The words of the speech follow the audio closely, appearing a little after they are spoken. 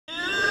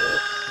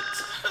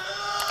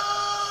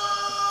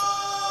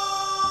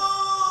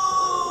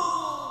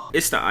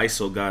It's the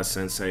ISO God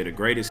Sensei, the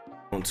greatest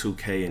on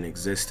 2K in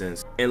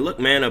existence. And look,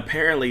 man,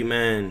 apparently,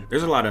 man,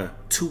 there's a lot of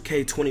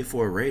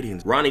 2K24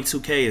 ratings. Ronnie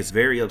 2K is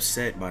very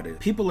upset by this.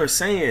 People are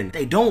saying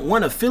they don't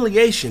want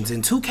affiliations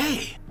in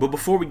 2K. But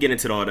before we get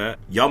into all that,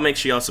 y'all make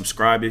sure y'all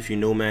subscribe if you're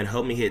new, man.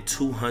 Help me hit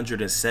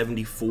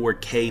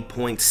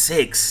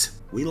 274K.6.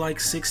 We like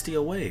 60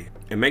 away.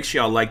 And make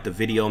sure y'all like the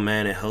video,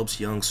 man. It helps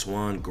young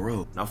Swan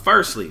grow. Now,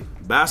 firstly,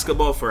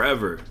 Basketball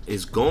Forever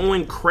is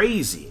going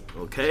crazy,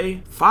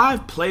 okay?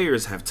 5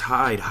 players have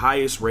tied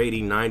highest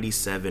rating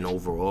 97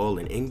 overall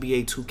in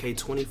NBA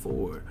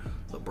 2K24.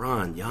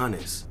 LeBron,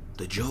 Giannis,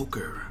 the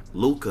Joker,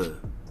 Luka,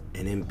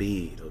 and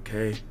Embid,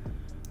 okay?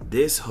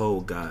 This hoe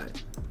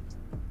got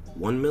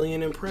 1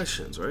 million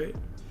impressions, right?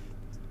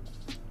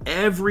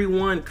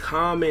 Everyone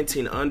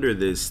commenting under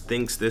this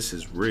thinks this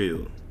is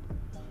real.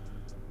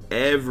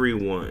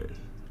 Everyone,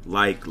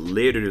 like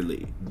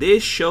literally.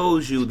 This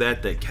shows you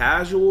that the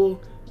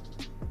casual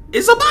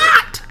is a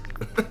bot.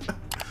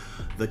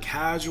 The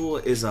casual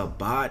is a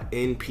bot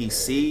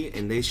NPC,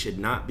 and they should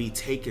not be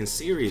taken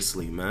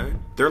seriously,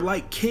 man. They're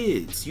like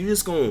kids. You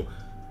just gonna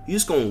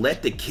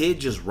let the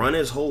kid just run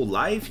his whole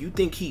life? You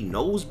think he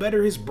knows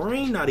better? His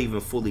brain not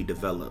even fully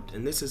developed.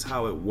 And this is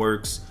how it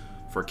works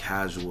for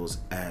casuals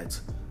at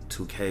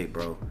 2K,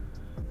 bro.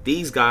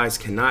 These guys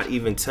cannot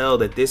even tell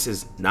that this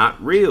is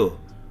not real.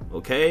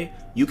 Okay,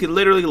 you can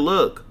literally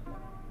look.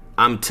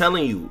 I'm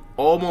telling you,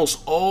 almost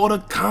all the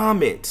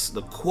comments,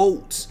 the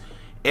quotes,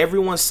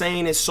 everyone's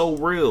saying it's so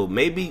real.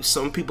 Maybe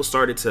some people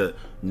started to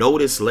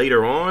notice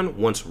later on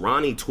once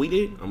Ronnie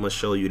tweeted. I'm gonna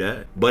show you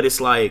that. But it's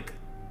like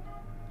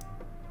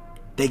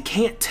they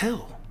can't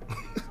tell.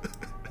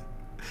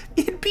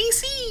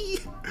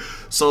 NPC.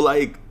 So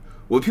like,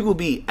 when people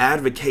be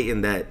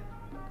advocating that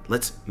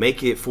let's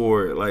make it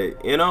for,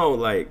 like, you know,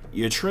 like,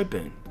 you're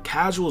tripping.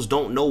 Casuals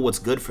don't know what's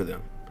good for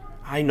them.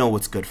 I know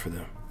what's good for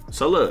them.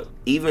 So look,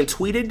 even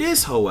tweeted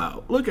this hoe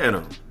out. Look at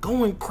him,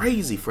 going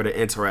crazy for the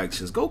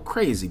interactions. Go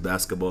crazy,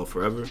 Basketball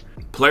Forever.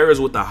 Players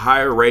with a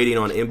higher rating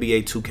on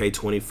NBA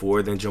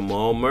 2K24 than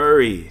Jamal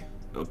Murray.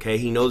 Okay,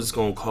 he knows it's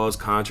gonna cause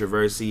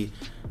controversy.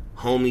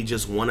 Homie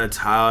just won a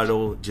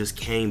title, just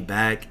came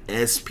back,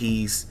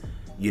 SP's,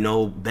 you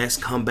know,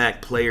 best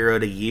comeback player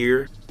of the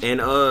year. And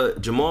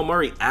Jamal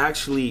Murray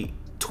actually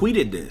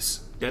tweeted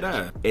this.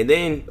 And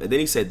then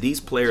he said these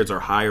players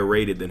are higher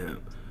rated than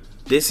him.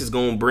 This is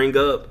gonna bring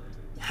up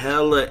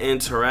hella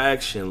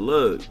interaction.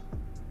 Look.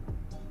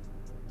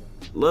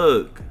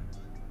 Look.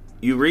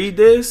 You read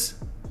this?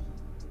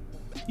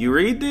 You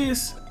read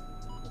this?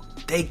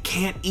 They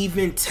can't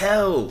even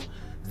tell.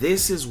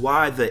 This is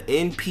why the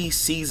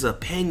NPC's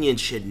opinion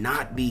should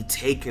not be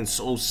taken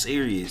so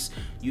serious.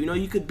 You know,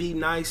 you could be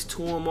nice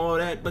to them, all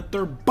that, but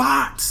they're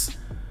bots.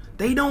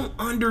 They don't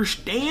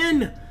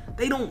understand.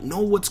 They don't know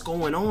what's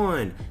going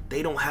on.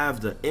 They don't have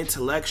the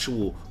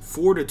intellectual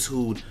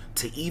fortitude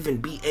to even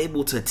be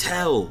able to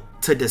tell,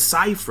 to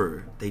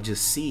decipher. They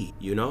just see,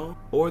 you know?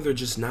 Or they're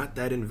just not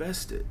that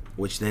invested,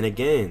 which then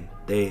again,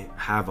 they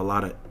have a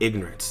lot of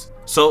ignorance.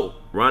 So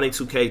Ronnie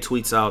 2K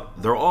tweets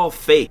out, they're all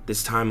fake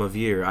this time of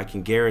year. I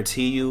can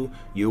guarantee you,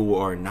 you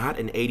are not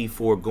an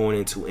 84 going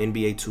into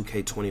NBA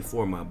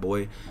 2K24, my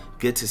boy.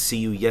 Good to see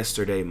you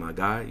yesterday, my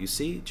guy. You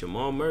see,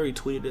 Jamal Murray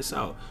tweeted this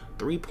out.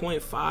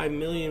 3.5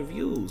 million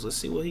views. Let's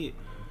see what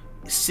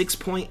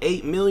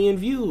 6.8 million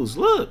views.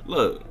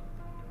 Look.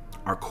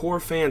 Our core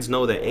fans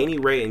know that any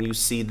rating you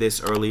see this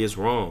early is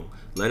wrong.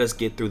 Let us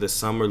get through the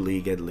summer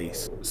league at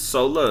least.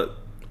 So look,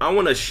 I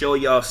want to show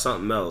y'all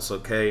something else,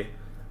 okay?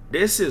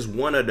 This is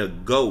one of the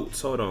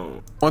GOATs. Hold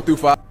on. 1 through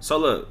 5. So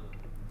look,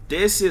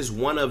 this is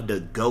one of the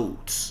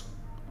GOATs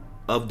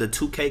of the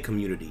 2K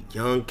community,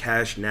 Young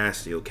Cash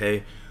Nasty,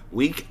 okay?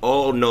 We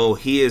all know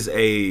he is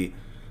a,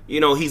 you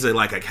know, he's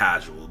like a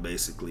casual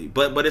basically,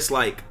 but it's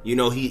like, you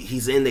know,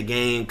 he's in the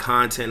game,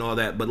 content, all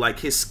that, but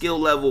like his skill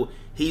level,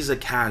 he's a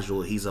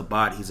casual, he's a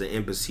bot, he's an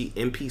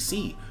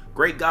NPC.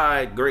 Great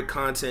guy, great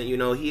content, you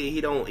know, he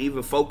don't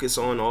even focus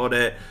on all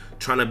that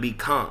trying to be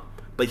comp,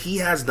 but he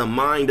has the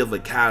mind of a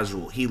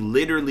casual. He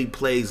literally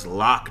plays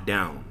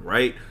lockdown,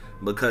 right?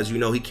 Because, you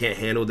know, he can't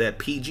handle that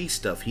PG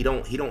stuff. He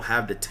don't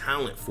have the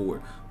talent for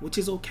it, which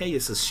is okay.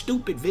 It's a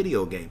stupid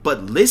video game.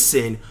 But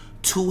listen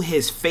to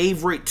his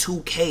favorite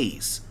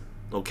 2Ks,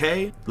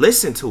 okay?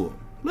 Listen to him.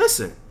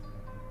 Listen.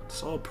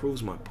 This all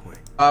proves my point.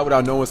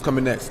 Without knowing what's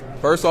coming next.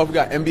 First off, we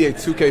got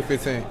NBA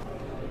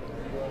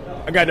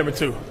 2K15. I got number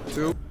 2.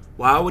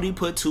 Why would he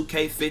put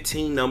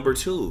 2K15 number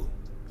 2?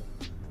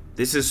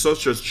 This is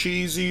such a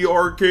cheesy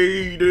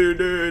arcade.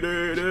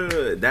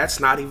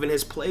 That's not even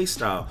his play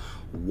style.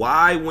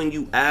 Why, when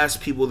you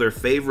ask people their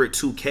favorite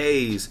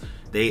 2Ks,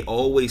 they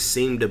always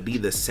seem to be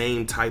the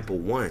same type of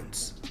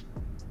ones?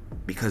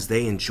 Because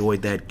they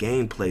enjoyed that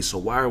gameplay. So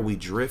why are we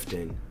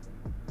drifting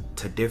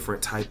to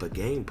different type of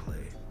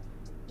gameplay?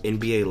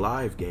 NBA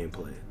Live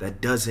gameplay. That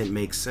doesn't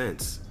make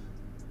sense.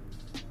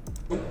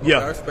 Yeah.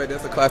 I respect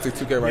that's a classic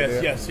 2K right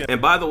there. Yes.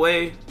 And by the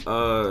way,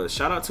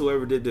 shout out to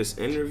whoever did this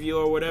interview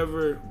or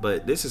whatever,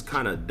 but this is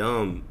kind of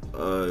dumb.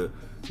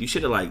 You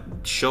should have like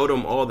showed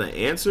him all the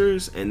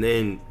answers and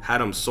then had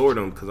him sort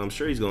them, because I'm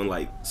sure he's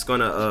gonna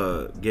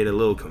get a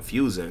little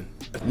confusing.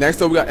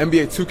 Next up, we got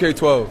NBA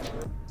 2K12.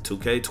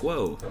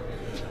 2K12.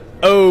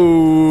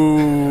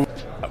 Oh,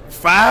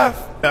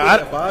 5?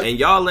 And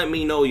y'all let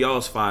me know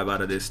y'all's 5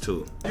 out of this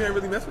too. You ain't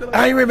really mess with it?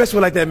 I ain't really messing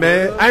with like that,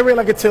 man. I ain't really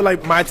like it till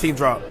like my team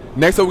drop.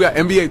 Next up, we got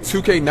NBA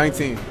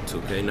 2K19.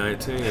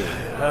 2K19.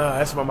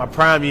 That's my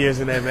prime years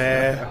in there,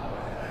 man.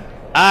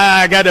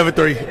 I got number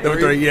 3. Number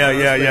 3.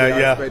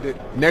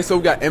 Yeah. Next up,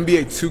 we got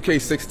NBA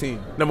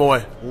 2K16. Number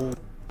 1.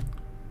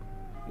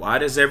 Why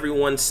does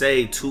everyone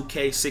say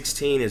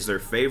 2K16 is their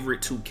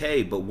favorite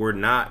 2K, but we're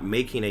not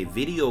making a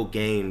video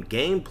game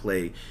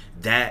gameplay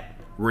that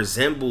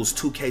resembles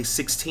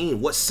 2K16?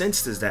 What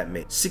sense does that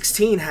make?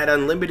 16 had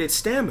unlimited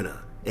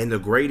stamina and the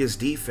greatest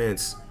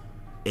defense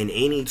in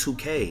any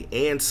 2K,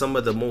 and some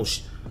of the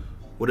most,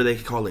 what do they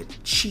call it,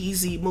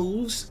 cheesy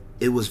moves.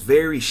 It was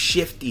very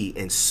shifty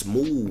and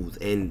smooth,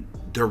 and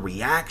the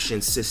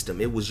reaction system,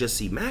 it was just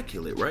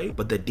immaculate, right?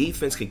 But the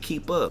defense can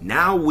keep up.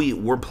 Now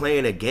we're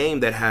playing a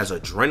game that has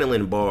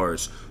adrenaline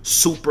bars,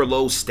 super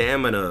low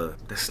stamina.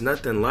 That's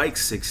nothing like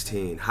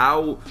 16.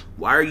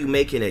 Why are you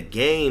making a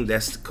game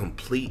that's the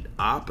complete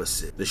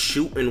opposite? The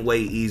shooting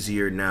way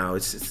easier now.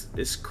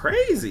 It's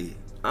crazy.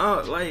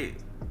 Like,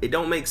 it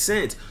don't make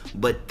sense.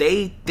 But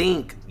they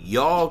think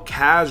y'all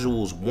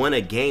casuals want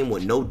a game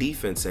with no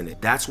defense in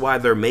it. That's why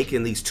they're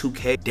making these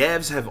 2K.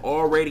 Devs have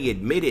already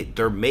admitted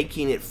they're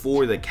making it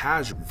for the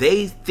casual.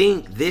 They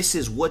think this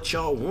is what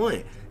y'all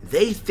want.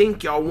 They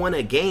think y'all want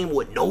a game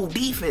with no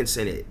defense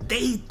in it.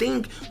 They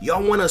think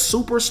y'all want a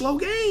super slow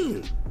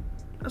game.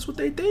 That's what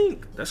they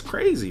think. That's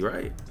crazy,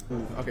 right?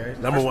 Okay.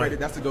 Number 1.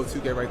 That's the go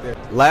 2K right there.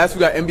 Last,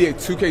 we got NBA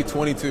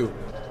 2K22.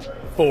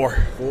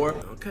 4.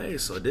 Okay,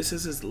 so this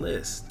is his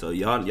list. So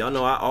y'all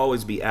know I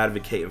always be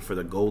advocating for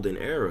the golden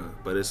era,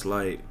 but it's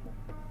like,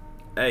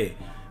 hey,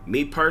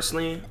 me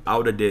personally, I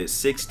would have did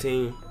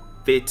 16,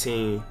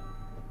 15,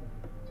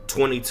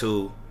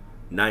 22,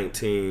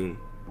 19.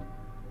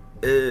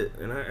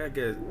 And I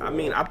guess, I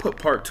mean, I put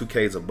part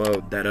 2Ks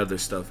above that other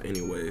stuff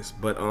anyways,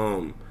 but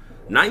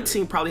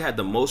 19 probably had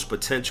the most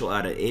potential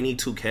out of any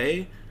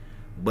 2K,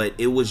 but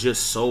it was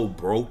just so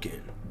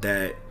broken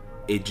that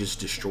it just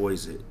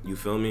destroys it. You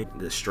feel me?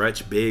 The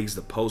stretch bigs,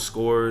 the post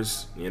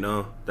scores, you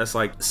know, that's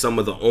like some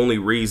of the only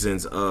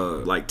reasons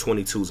like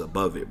 22's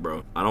above it,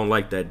 bro. I don't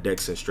like that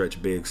Dex and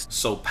stretch bigs.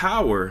 So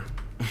Power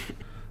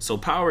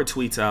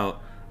tweets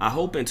out, I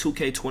hope in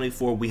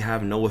 2K24 we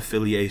have no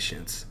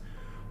affiliations.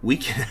 We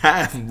can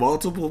have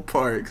multiple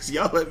parks.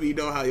 Y'all let me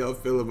know how y'all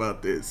feel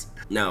about this.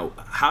 Now,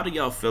 how do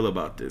y'all feel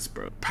about this,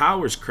 bro?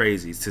 Power's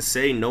crazy to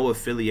say no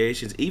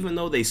affiliations, even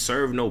though they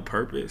serve no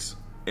purpose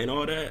and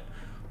all that.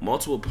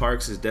 Multiple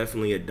parks is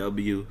definitely a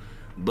W,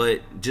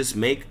 but just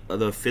make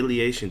the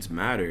affiliations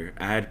matter.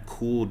 Add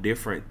cool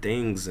different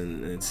things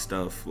and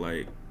stuff.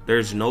 Like,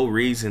 there's no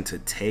reason to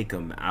take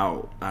them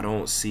out. I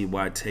don't see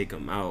why take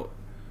them out.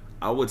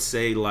 I would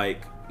say,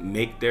 like,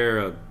 make there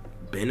a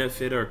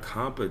benefit or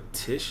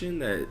competition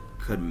that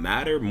could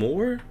matter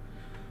more.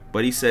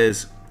 But he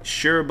says,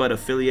 sure, but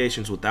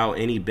affiliations without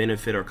any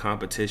benefit or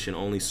competition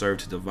only serve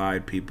to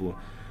divide people.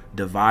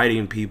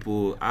 Dividing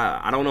people,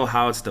 I don't know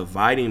how it's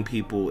dividing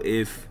people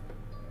if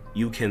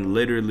you can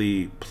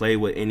literally play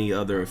with any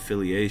other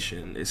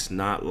affiliation. It's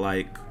not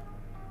like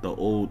the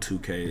old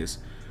 2Ks.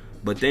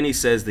 But then he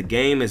says the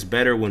game is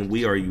better when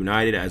we are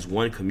united as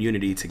one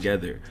community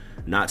together,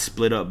 not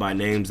split up by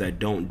names that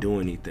don't do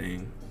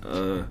anything.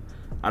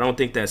 I don't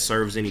think that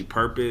serves any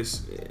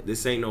purpose.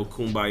 This ain't no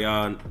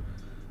kumbaya.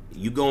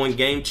 You go in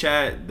game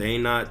chat, they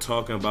ain't not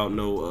talking about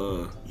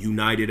no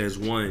united as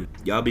one.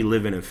 Y'all be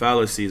living in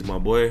fallacies, my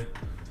boy.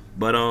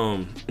 But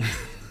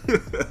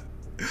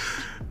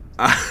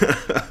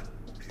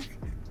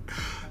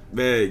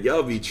man,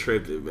 y'all be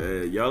tripping,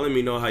 man. Y'all let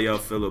me know how y'all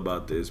feel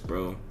about this,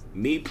 bro.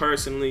 Me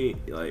personally,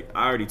 like,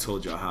 I already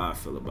told y'all how I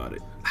feel about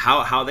it.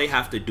 How they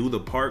have to do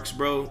the parks,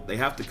 bro. They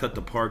have to cut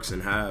the parks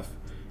in half,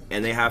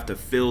 and they have to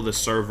fill the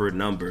server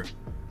number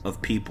of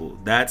people.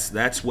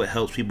 That's what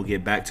helps people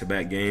get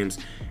back-to-back games,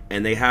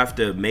 and they have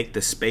to make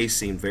the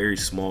spacing very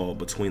small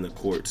between the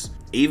courts.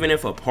 Even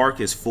if a park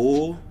is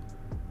full,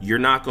 you're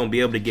not going to be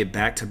able to get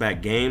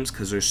back-to-back games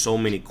because there's so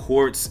many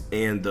courts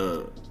and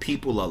the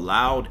people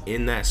allowed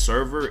in that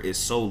server is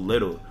so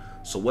little.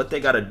 So what they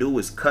got to do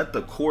is cut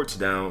the courts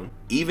down.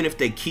 Even if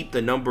they keep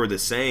the number the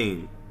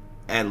same,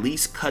 at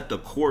least cut the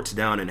courts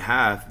down in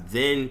half.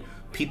 Then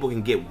people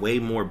can get way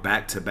more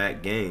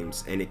back-to-back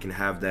games, and it can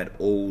have that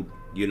old,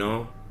 you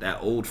know, that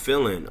old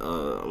feeling.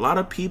 A lot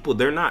of people,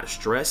 they're not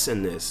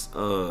stressing this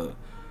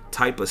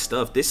type of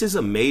stuff. This is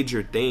a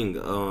major thing.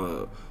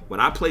 When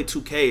I play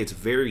 2K, it's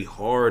very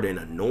hard and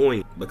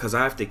annoying because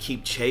I have to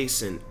keep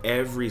chasing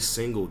every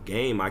single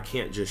game. I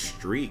can't just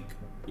streak,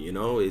 you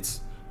know, it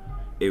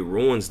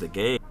ruins the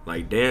game.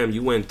 Like, damn,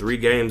 you win 3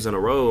 games in a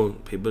row,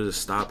 people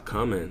just stop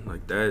coming.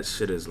 Like, that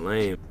shit is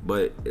lame.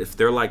 But if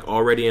they're like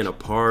already in a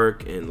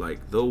park and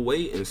like they'll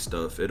wait and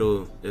stuff,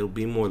 it'll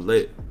be more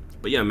lit.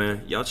 But yeah,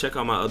 man, y'all check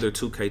out my other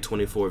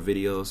 2K24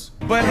 videos.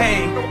 But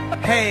hey,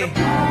 here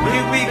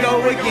we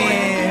go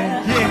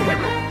again.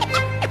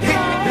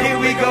 Yeah. Here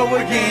we go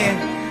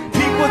again.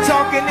 People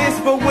talking this,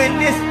 but when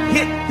this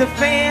hit the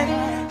fan,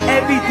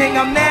 everything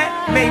I'm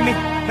that made me.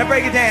 Now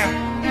break it down.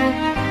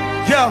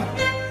 Yo,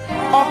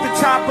 off the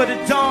top of the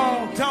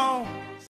dome.